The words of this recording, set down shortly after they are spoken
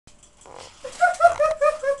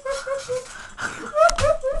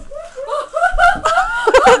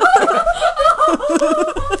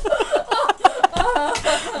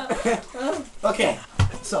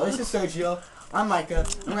Sergio. I'm Micah.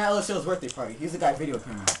 I'm at Eliseo's birthday party. He's the guy video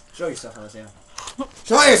camera. Show yourself, Eliseo.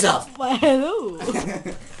 Show yourself! Why, hello.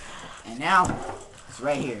 And now, it's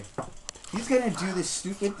right here. He's gonna do this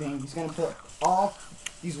stupid thing. He's gonna put all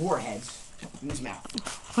these warheads in his mouth.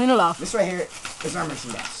 Clean it off. This right here is our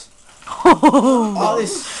merchandise. Oh, All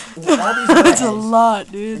these that's a lot,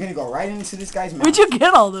 are dude. gonna go right into this guy's mouth. Where'd you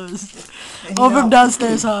get all those? And Oh, you know, from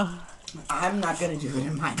downstairs, huh? I'm not gonna do it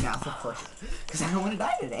in my mouth, of course, because I don't want to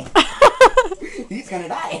die today. He's gonna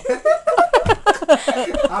die.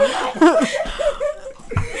 I'm not.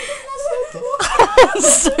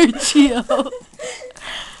 Sergio.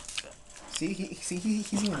 See,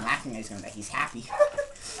 he's even laughing at he's gonna die. He's happy.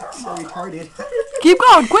 So retarded. Keep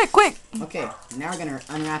going, quick, quick. Okay, now we're gonna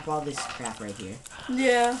unwrap all this crap right here.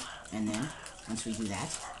 Yeah. And then, once we do that,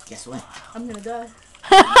 guess what? I'm gonna die.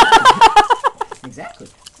 Exactly.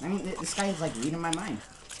 I mean, this guy is like reading my mind.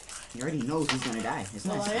 He already knows he's gonna die. It's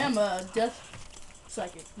Well, nice, I right? am a death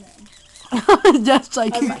psychic man. Just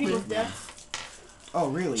like I you. read people's death. Oh,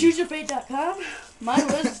 really? ChooseYourFate.com. Mine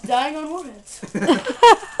was dying on Warheads.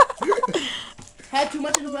 Had too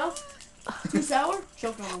much in the mouth. Too sour.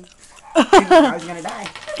 Choked on them. I was gonna die.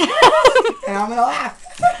 And I'm gonna laugh.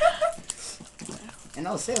 And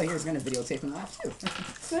Eliseo here is gonna videotape and laugh too.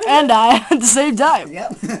 And die at the same time.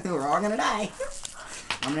 Yep, we're all gonna die.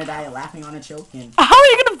 I'm gonna die laughing on a choke, and How are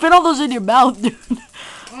you gonna fit all those in your mouth, dude?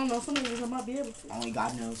 I don't know. Some of these I might be able to. only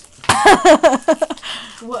God knows.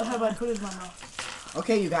 What have I put in my mouth?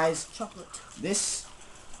 Okay, you guys, Chocolate. this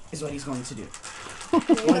is what he's going to do. Let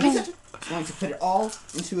me touch it. He's going to put it all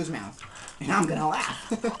into his mouth, and I'm gonna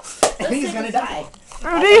laugh. And he's gonna die. Like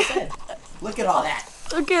I Ready? said, look at all that.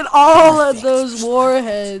 Look at all of those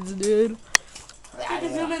warheads, dude. I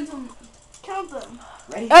can zoom in to count them.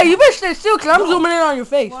 Ready? Hey, you better stay still, because I'm zooming in on your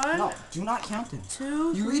face. 1, No, do not count them.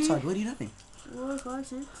 2, You 3, retard, what are you doing? 4, 5,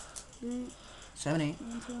 6, 8, 7, 8.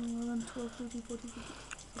 9, 10, 11, 12, 13, 14,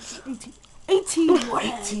 15, 18. 18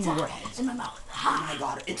 warheads. 18 warheads. In my mouth. Oh my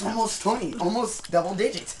god, it's almost 20. Almost double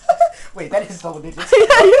digits. Wait, that is double digits.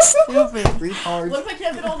 Yeah, you're stupid. Retard. What if I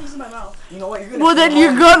can't fit all these in my mouth? You know what, you're gonna Well, then fail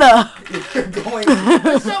you're hard. gonna. You're going.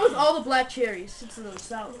 Let's start with all the black cherries. It's really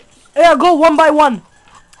sour. Yeah, go one by one.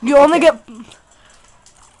 You only Okay. get...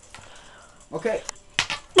 Okay.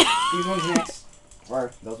 These ones next.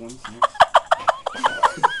 Or those ones next.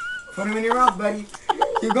 Put them in your mouth, buddy.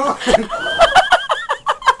 Keep going.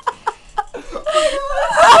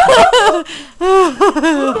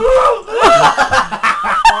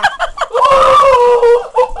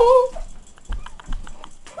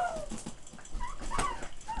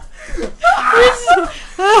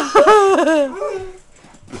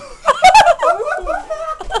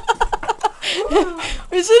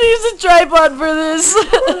 We should use a tripod for this.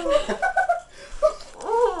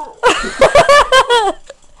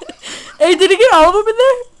 Hey, did he get all of them in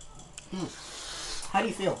there? How do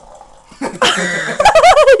you feel?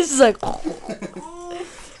 He's just like...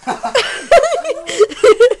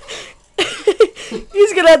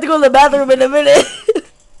 He's gonna have to go to the bathroom in a minute.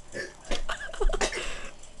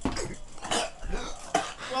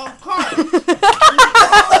 Well, Carl.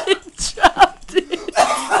 Dropped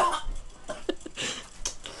it.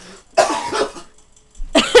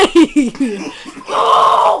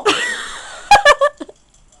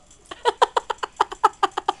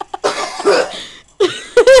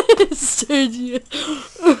 Sergio.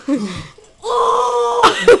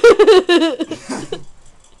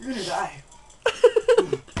 You're gonna die.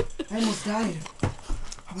 I almost died.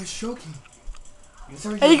 I was choking.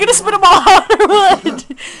 Are you gonna spit them all out or what?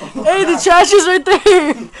 Hey, the trash is right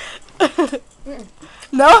there.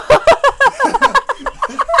 No?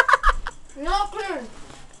 Not clear.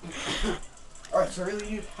 Alright, so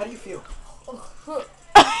really, how do you feel?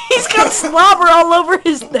 He's got slobber all over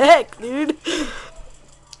his neck, dude.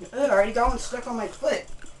 I already got one stuck on my foot.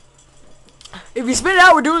 If you spit it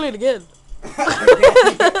out, we're doing it again.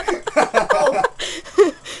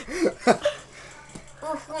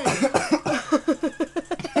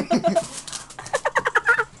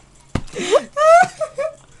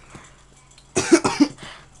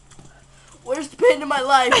 Where's the pain in my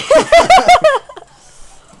life?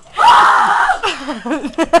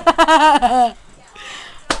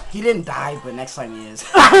 He didn't die, but next time he is.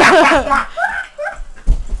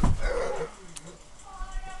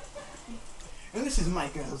 And this is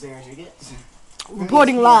Micah, Jose Rodriguez.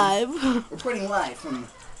 Reporting live. Reporting live from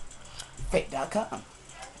fate.com.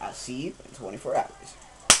 I'll see you in 24 hours.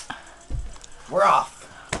 We're off.